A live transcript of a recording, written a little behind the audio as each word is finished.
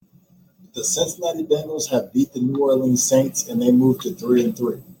the Cincinnati Bengals have beat the New Orleans Saints, and they moved to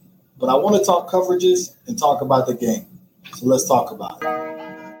 3-3. But I want to talk coverages and talk about the game. So let's talk about it.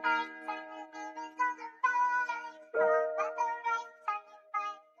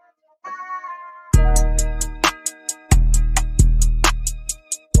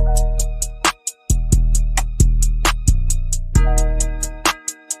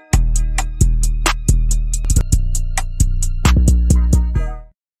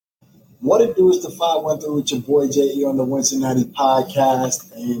 What it do is the 513 with your boy J.E. on the Cincinnati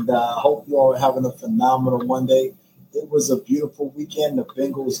podcast, and I hope you all are having a phenomenal Monday. It was a beautiful weekend. The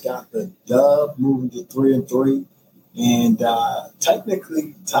Bengals got the dub, moving to 3-3, and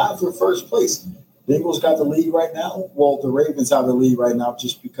technically tied for first place. Bengals got the lead right now. Well, the Ravens have the lead right now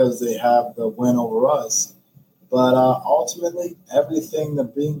just because they have the win over us. But ultimately, everything the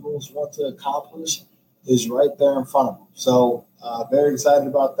Bengals want to accomplish is right there in front of them. So very excited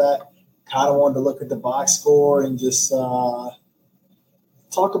about that. Kind of wanted to look at the box score and just talk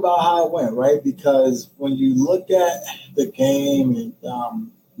about how it went, right? Because when you look at the game and you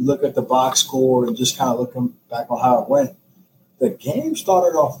look at the box score and just kind of looking back on how it went, the game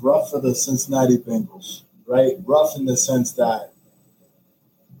started off rough for the Cincinnati Bengals, right? Rough in the sense that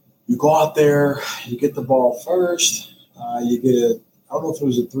you go out there, you get the ball first, you get I don't know if it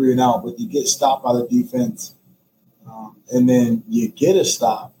was a 3-and-out, but you get stopped by the defense, and then you get a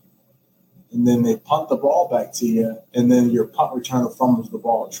stop. And then they punt the ball back to you, and then your punt returner fumbles the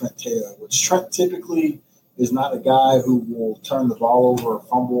ball at Trent Taylor, which Trent typically is not a guy who will turn the ball over or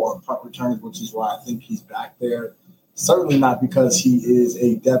fumble or punt returns, which is why I think he's back there. Certainly not because he is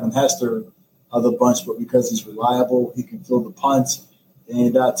a Devin Hester of the bunch, but because he's reliable. He can fill the punts.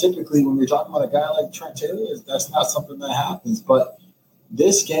 And typically when you're talking about a guy like Trent Taylor, that's not something that happens. But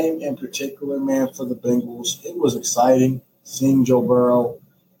this game in particular, man, for the Bengals, it was exciting seeing Joe Burrow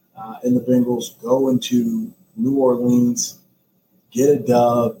and the Bengals go into New Orleans, get a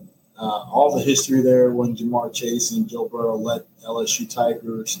dub. All the history there when Ja'Marr Chase and Joe Burrow led LSU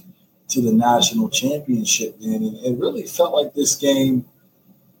Tigers to the national championship, man. And it really felt like this game,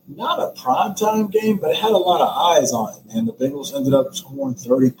 not a primetime game, but it had a lot of eyes on it, man. The Bengals ended up scoring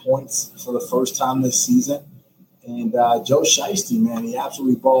 30 points for the first time this season. And Joe Shiesty, man, he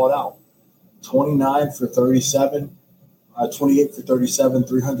absolutely balled out. 29 for 37. 28 for 37,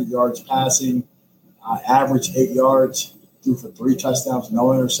 300 yards passing, average 8 yards, threw for 3 touchdowns, no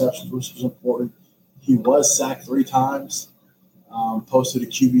interceptions, which was important. He was sacked 3 times, posted a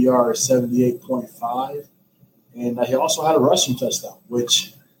QBR of 78.5, and he also had a rushing touchdown,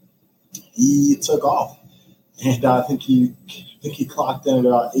 which he took off. And I think he clocked in at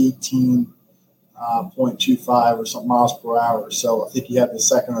about 18.25 or something miles per hour. So I think he had the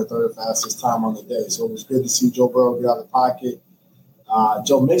second or third fastest time on the day. So it was good to see Joe Burrow get out of the pocket.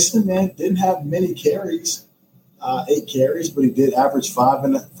 Joe Mixon, man, didn't have many carries, 8 carries, but he did average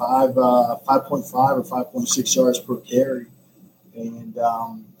 5.5 or 5.6 yards per carry. And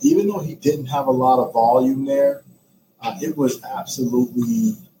even though he didn't have a lot of volume there, it was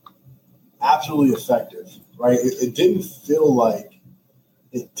absolutely effective, right? It didn't feel like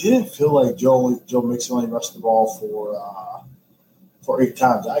Joe Mixon only rushed the ball for 8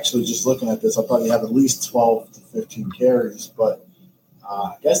 times. Actually, just looking at this, I thought he had at least 12 to 15 carries. But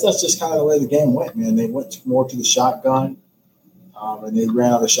I guess that's just kind of the way the game went, man. They went more to the shotgun, and they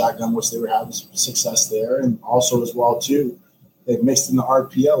ran out of shotgun, which they were having some success there. And also as well, too, they mixed in the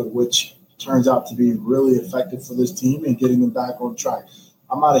RPO, which turns out to be really effective for this team and getting them back on track.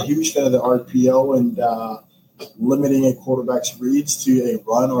 I'm not a huge fan of the RPO and limiting a quarterback's reads to a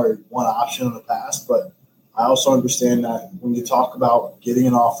run or one option on the pass, but I also understand that when you talk about getting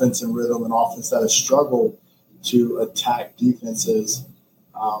an offense in rhythm, an offense that has struggled to attack defenses,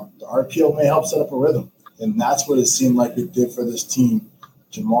 the RPO may help set up a rhythm, and that's what it seemed like it did for this team.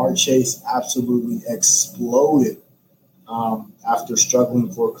 Ja'Marr Chase absolutely exploded after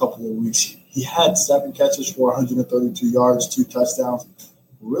struggling for a couple of weeks. He had 7 catches for 132 yards, 2 touchdowns.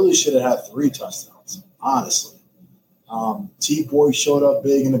 Really should have had 3 touchdowns, honestly. T-Boy showed up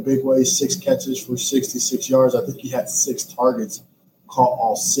big in a big way, 6 catches for 66 yards. I think he had 6 targets, caught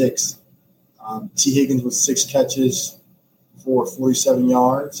all 6. T. Higgins with 6 catches for 47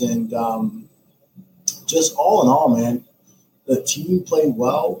 yards. And just all in all, man, the team played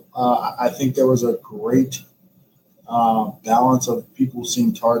well. I think there was a great balance of people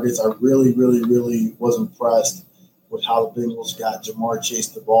seeing targets. I really, really, really was impressed with how the Bengals got Ja'Marr Chase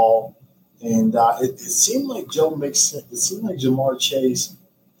the ball. And it seemed like Ja'Marr Chase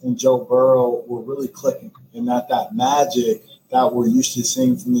and Joe Burrow were really clicking, and that magic that we're used to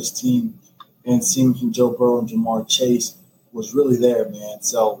seeing from this team and seeing from Joe Burrow and Ja'Marr Chase was really there, man.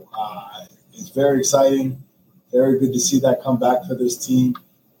 So it's very exciting. Very good to see that come back for this team.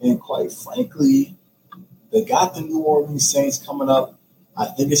 And quite frankly, they got the New Orleans Saints coming up. I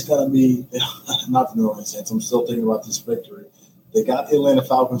think it's going to be not the New Orleans Saints. I'm still thinking about this victory. They got the Atlanta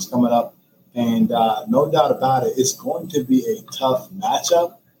Falcons coming up. And no doubt about it, it's going to be a tough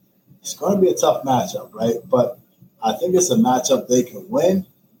matchup. It's going to be a tough matchup, right? But I think it's a matchup they can win.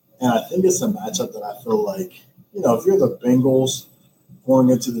 And I think it's a matchup that I feel like, if you're the Bengals going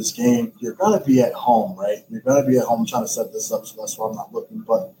into this game, you're going to be at home, right? You're going to be at home. I'm trying to set this up, so that's why I'm not looking.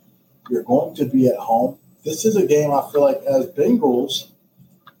 But you're going to be at home. This is a game I feel like as Bengals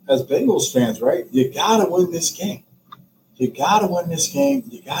fans, right, you got to win this game. You got to win this game.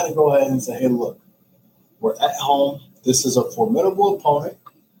 You got to go ahead and say, hey, look, we're at home. This is a formidable opponent,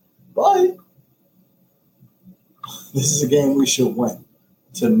 but this is a game we should win,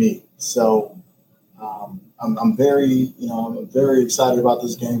 to me. So I'm very excited about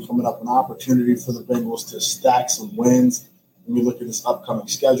this game coming up. An opportunity for the Bengals to stack some wins when you look at this upcoming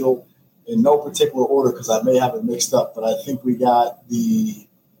schedule. In no particular order, because I may have it mixed up, but I think we got the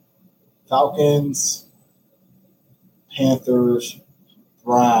Falcons, Panthers,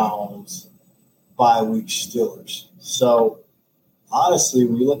 Browns, bye-week Steelers. So, honestly,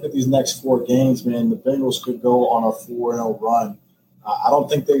 when you look at these next 4 games, man, the Bengals could go on a 4-0 run. I don't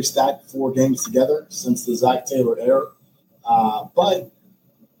think they've stacked 4 games together since the Zach Taylor era, but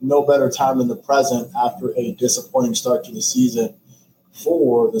no better time than the present after a disappointing start to the season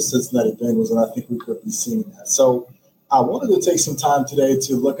for the Cincinnati Bengals, and I think we could be seeing that. So I wanted to take some time today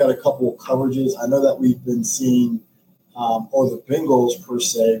to look at a couple of coverages. I know that we've been seeing, or the Bengals per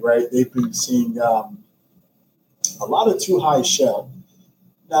se, right, they've been seeing a lot of too high shell.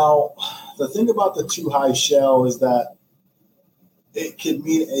 Now, the thing about the too high shell is that it can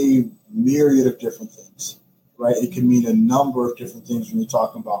mean a myriad of different things, right? It can mean a number of different things when you're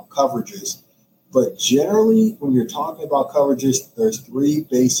talking about coverages. But generally, when you're talking about coverages, there's 3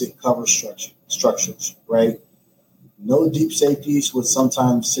 basic cover structures, right? No deep safeties, which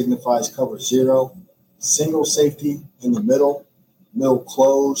sometimes signifies cover 0. Single safety in the middle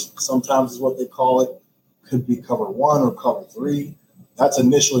closed, sometimes is what they call it. Could be cover 1 or cover 3. That's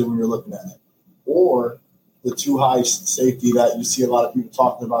initially when you're looking at it. Or the too high safety that you see a lot of people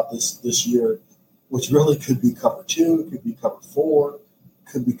talking about this year, which really could be cover 2, could be cover 4,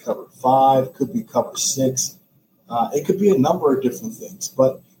 could be cover 5, could be cover 6. It could be a number of different things.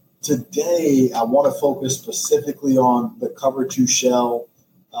 But today, I want to focus specifically on the cover 2 shell,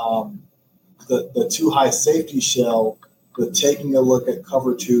 the too high safety shell, but taking a look at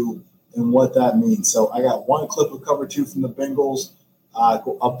cover 2 and what that means. So I got one clip of cover 2 from the Bengals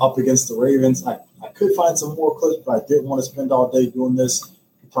up against the Ravens. I could find some more clips, but I didn't want to spend all day doing this.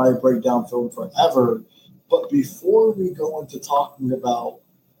 Could probably break down film forever. But before we go into talking about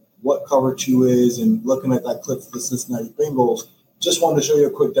what cover 2 is and looking at that clip for the Cincinnati Bengals, just wanted to show you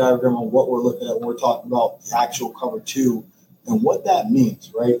a quick diagram on what we're looking at when we're talking about the actual cover 2 and what that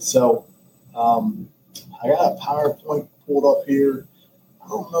means, right? So I got a PowerPoint pulled up here. I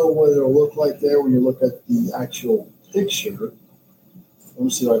don't know what it'll look like there when you look at the actual picture. Let me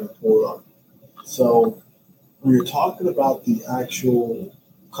see if I can pull it up. So when you're talking about the actual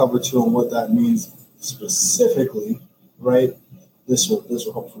cover 2 and what that means specifically, right, this will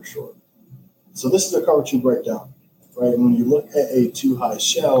help for sure. So this is a cover 2 breakdown, right? When you look at a too high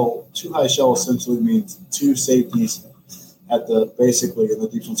shell essentially means 2 safeties at basically in the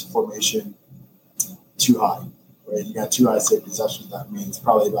defensive formation too high, right? You got 2 high safeties. That's what that means.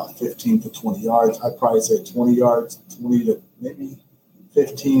 Probably about 15 to 20 yards. I'd probably say 20 yards, 20 to maybe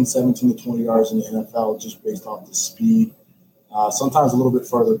 15, 17 to 20 yards in the NFL just based off the speed. Sometimes a little bit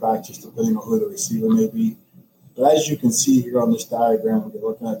further back just depending on who the receiver may be. But as you can see here on this diagram, when you're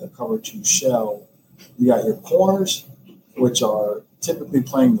looking at the cover 2 shell, you got your corners, which are typically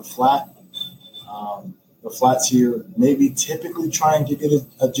playing the flat. The flats here, maybe typically trying to get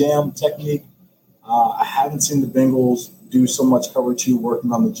a jam technique. I haven't seen the Bengals do so much cover 2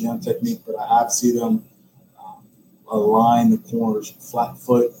 working on the jam technique, but I have seen them align the corners, flat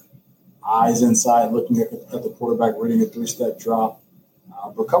foot, eyes inside, looking at the quarterback, reading a 3-step drop.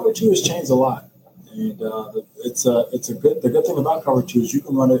 But cover 2 has changed a lot. And the good thing about cover 2 is you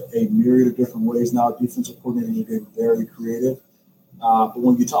can run it a myriad of different ways now. Defensive coordinators are getting very creative. But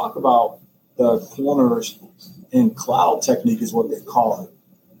when you talk about the corners in cloud technique is what they call it.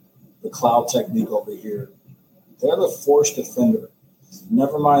 The cloud technique over here. They're the force defender.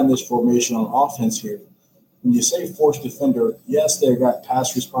 Never mind this formation on offense here. When you say force defender, yes, they've got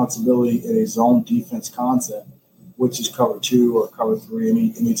pass responsibility in a zone defense concept, which is cover 2 or cover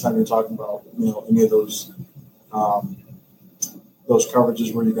 3. Anytime you're talking about any of those those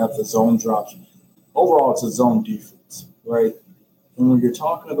coverages where you got the zone drops. Overall, it's a zone defense, right? And when you're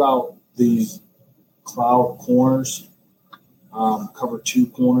talking about these cloud corners, cover 2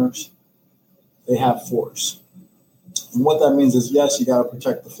 corners, they have force. And what that means is, yes, you got to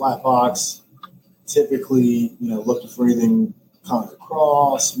protect the flat box. Typically, looking for anything coming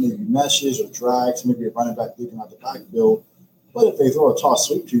across, maybe meshes or drags, maybe a running back leaping out the backfield. But if they throw a toss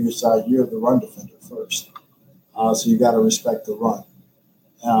sweep to your side, you're the run defender first. So you got to respect the run.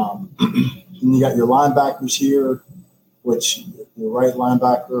 And you got your linebackers here, which your right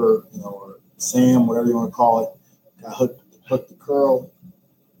linebacker, or Sam, whatever you want to call it, got hook the curl.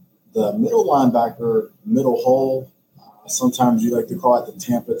 The middle linebacker, middle hole, sometimes you like to call it the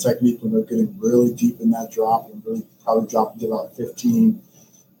Tampa technique when they're getting really deep in that drop and really probably dropping to about 15,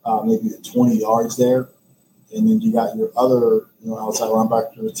 maybe 20 yards there. And then you got your other, outside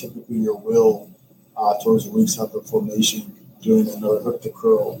linebacker, typically your will towards the weak side of the formation, doing another hook the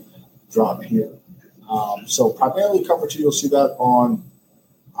curl drop here. So primarily cover 2, you'll see that on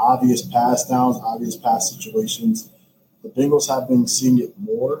obvious pass downs, obvious pass situations. The Bengals have been seeing it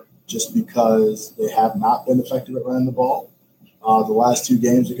more just because they have not been effective at running the ball. The last 2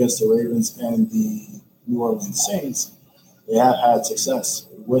 games against the Ravens and the New Orleans Saints, they have had success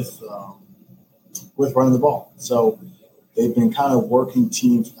with running the ball. So they've been kind of working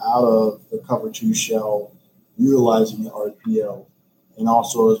teams out of the cover 2 shell, utilizing the RPO, and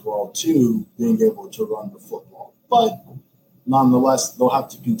also as well, too, being able to run the football. But nonetheless, they'll have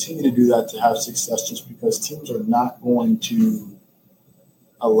to continue to do that to have success just because teams are not going to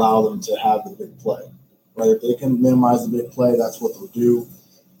allow them to have the big play. Right? If they can minimize the big play, that's what they'll do.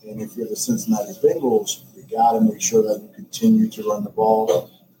 And if you're the Cincinnati Bengals, you got to make sure that you continue to run the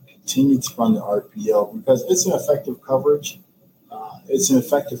ball, continue to run the RPO, because it's an effective coverage.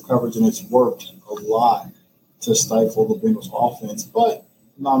 And it's worked a lot to stifle the Bengals offense. But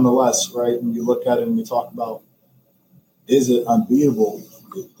nonetheless, right, when you look at it and you talk about, is it unbeatable?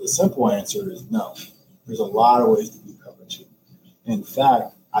 The simple answer is no. There's a lot of ways to beat cover 2. In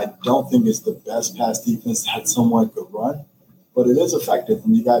fact, I don't think it's the best pass defense that someone could run, but it is effective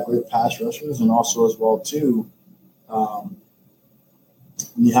when you got great pass rushers, and also as well, too, when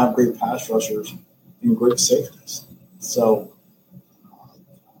you have great pass rushers and great safeties. So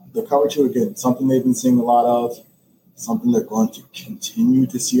the cover 2, again, something they've been seeing a lot of, something they're going to continue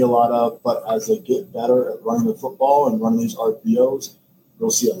to see a lot of, but as they get better at running the football and running these RPOs,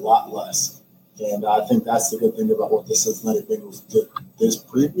 you'll see a lot less. And I think that's the good thing about what the Cincinnati Bengals did this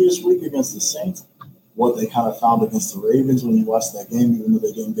previous week against the Saints, what they kind of found against the Ravens when you watched that game, even though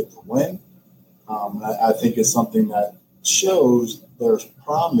they didn't get the win. I think it's something that shows there's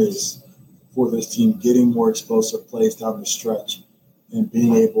promise for this team getting more explosive plays down the stretch and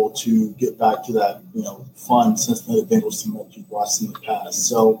being able to get back to that, fun Cincinnati Bengals team that you've watched in the past.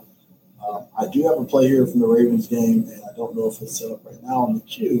 So I do have a play here from the Ravens game, and I don't know if it's set up right now on the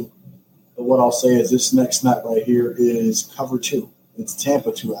queue. But what I'll say is this next snap right here is cover 2. It's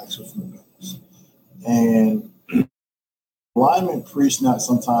Tampa 2 actually from the Bengals. And alignment pre-snap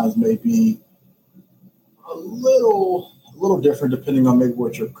sometimes may be a little different depending on maybe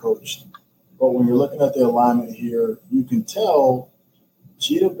what you're coached. But when you're looking at the alignment here, you can tell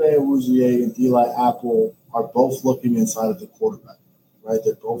Cheetah Bay Awuzie and Eli Apple are both looking inside of the quarterback, right?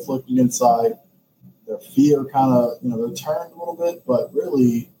 They're both looking inside. Their feet are kind of, they're turned a little bit, but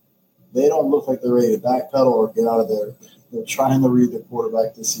really they don't look like they're ready to backpedal or get out of there. They're trying to read the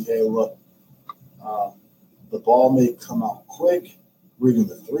quarterback to see, hey, look, the ball may come out quick, reading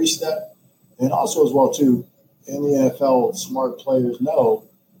the 3-step. And also as well, too, in the NFL, smart players know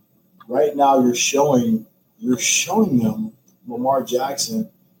right now you're showing them Lamar Jackson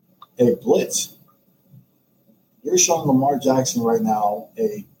a blitz. You're showing Lamar Jackson right now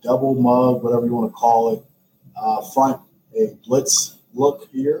a double mug, whatever you want to call it, front, a blitz look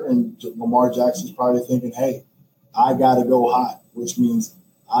here, and Lamar Jackson's probably thinking, hey, I got to go hot, which means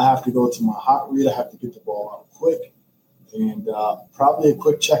I have to go to my hot read. I have to get the ball out quick, and probably a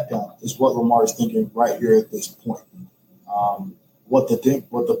quick check down is what Lamar is thinking right here at this point. What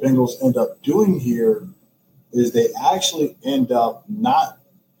the Bengals end up doing here is they actually end up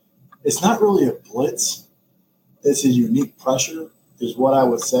it's not really a blitz. It's a unique pressure is what I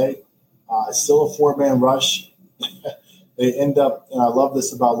would say. It's still a 4-man rush. They end up, and I love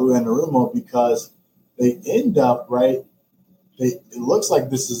this about Lou Anarumo because they end up, right, it looks like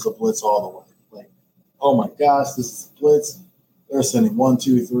this is a blitz all the way. Like, oh my gosh, this is a blitz. They're sending 1,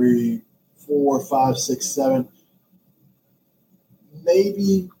 2, 3, 4, 5, 6, 7,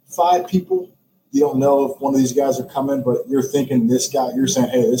 maybe 5 people. You don't know if one of these guys are coming, but you're thinking this guy, you're saying,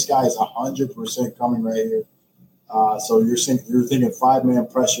 hey, this guy is 100% coming right here. So you're thinking 5-man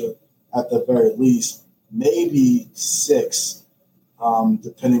pressure at the very least, maybe 6,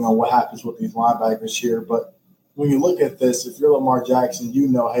 depending on what happens with these linebackers here. But when you look at this, if you're Lamar Jackson, you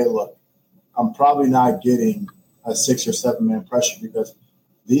know, hey, look, I'm probably not getting a 6 or 7-man pressure because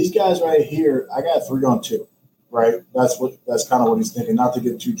these guys right here, I got 3 on 2, right? That's kind of what he's thinking. Not to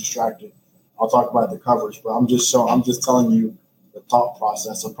get too distracted. I'll talk about the coverage, but I'm just telling you the thought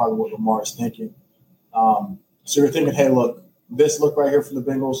process of probably what Lamar is thinking. So you're thinking, hey, look, this look right here from the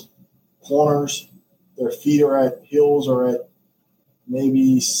Bengals, corners, their heels are at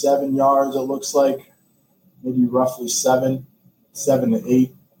maybe 7 yards. It looks like maybe roughly 7 to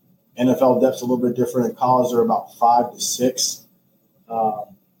 8. NFL depth's a little bit different. In college, they're about 5 to 6.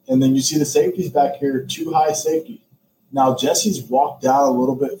 And then you see the safeties back here, 2 high safety. Now Jesse's walked down a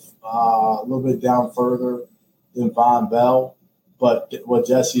little bit down further than Von Bell, but what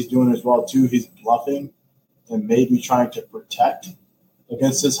Jesse's doing as well too, he's bluffing and maybe trying to protect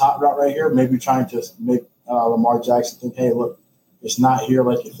against this hot route right here. Maybe trying to make Lamar Jackson think, hey, look, it's not here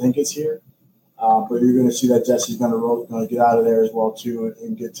like you think it's here. But you're going to see that Jesse's going to get out of there as well too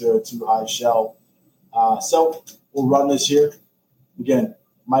and get to a 2 high shell. So we'll run this here again.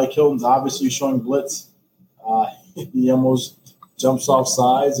 Mike Hilton's obviously showing blitz. He almost jumps off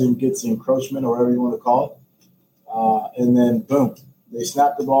sides and gets encroachment or whatever you want to call it. And then boom, they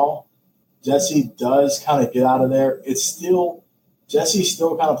snap the ball. Jesse does kind of get out of there. Jesse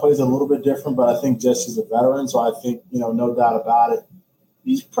still kind of plays a little bit different, but I think Jesse's a veteran, so I think, no doubt about it.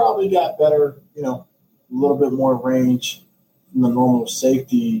 He's probably got better, a little bit more range from the normal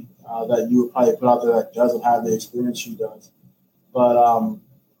safety that you would probably put out there that doesn't have the experience he does. But all in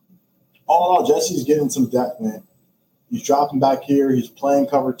all, Jesse's getting some depth, man. He's dropping back here. He's playing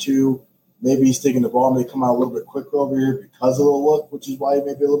cover 2. Maybe he's taking the ball, may come out a little bit quicker over here because of the look, which is why he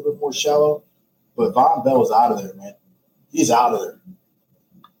may be a little bit more shallow. But Von Bell is out of there, man. He's out of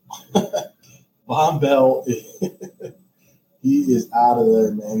there. Von Bell, he is out of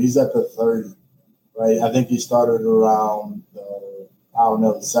there, man. He's at the 30, right? I think he started around,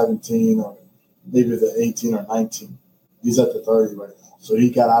 the 17 or maybe the 18 or 19. He's at the 30 right now. So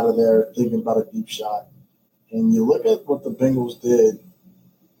he got out of there thinking about a deep shot. And you look at what the Bengals did.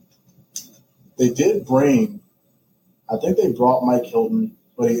 They did I think they brought Mike Hilton,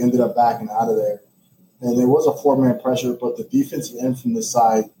 but he ended up backing out of there. And there was a 4-man pressure, but the defensive end from the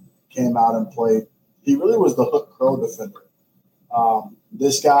side came out and played. He really was the hook curl defender.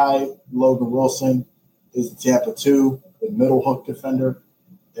 This guy, Logan Wilson, is the Tampa 2, the middle hook defender.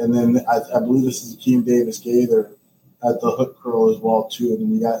 And then I believe this is Akeem Davis-Gaither at the hook curl as well, too. And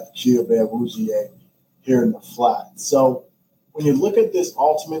then you got Chidobe Awuzie here in the flat. So when you look at this,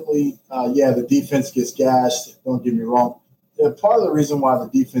 ultimately, the defense gets gashed. Don't get me wrong. Part of the reason why the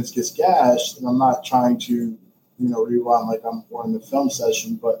defense gets gashed, and I'm not trying to, rewind like I'm in the film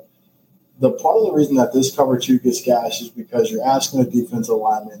session, but the part of the reason that this cover 2 gets gashed is because you're asking a defensive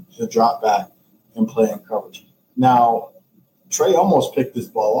lineman to drop back and play in coverage. Now, Trey almost picked this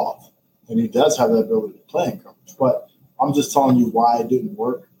ball off, and he does have the ability to play in coverage. But I'm just telling you why it didn't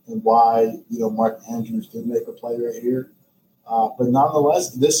work and why, Mark Andrews did make a play right here. But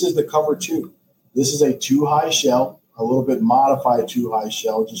nonetheless, this is the cover 2. This is a 2 high shell, a little bit modified 2 high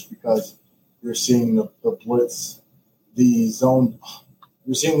shell, just because you're seeing the blitz, the zone.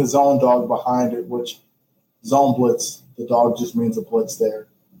 You're seeing the zone dog behind it, which zone blitz, the dog just means a blitz there.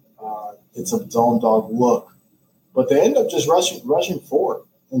 It's a zone dog look. But they end up just rushing forward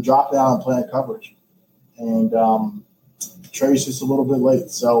and drop down and playing coverage. And Trey's just a little bit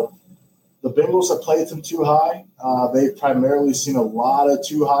late. So the Bengals have played them too high. They've primarily seen a lot of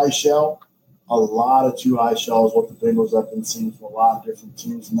 2 high shell. A lot of 2 high shell is what the Bengals have been seeing from a lot of different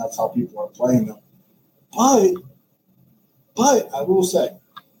teams, and that's how people are playing them. But I will say,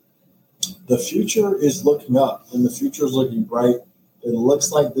 the future is looking up, and the future is looking bright. It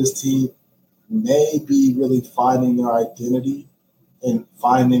looks like this team may be really finding their identity and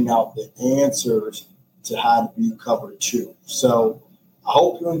finding out the answers to how to be cover 2. So I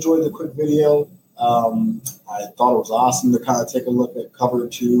hope you enjoyed the quick video. I thought it was awesome to kind of take a look at cover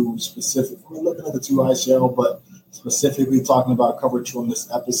 2 specifically. We're looking at the 2 high shell, but specifically talking about cover 2 on this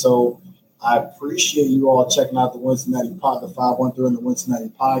episode. I appreciate you all checking out the Wincinnati Pod, the 513 and the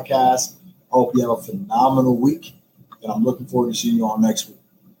Wincinnati Podcast. I hope you have a phenomenal week, and I'm looking forward to seeing you all next week.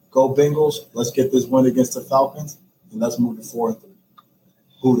 Go Bengals. Let's get this win against the Falcons, and let's move to 4-3.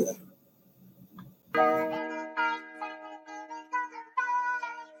 Who dat?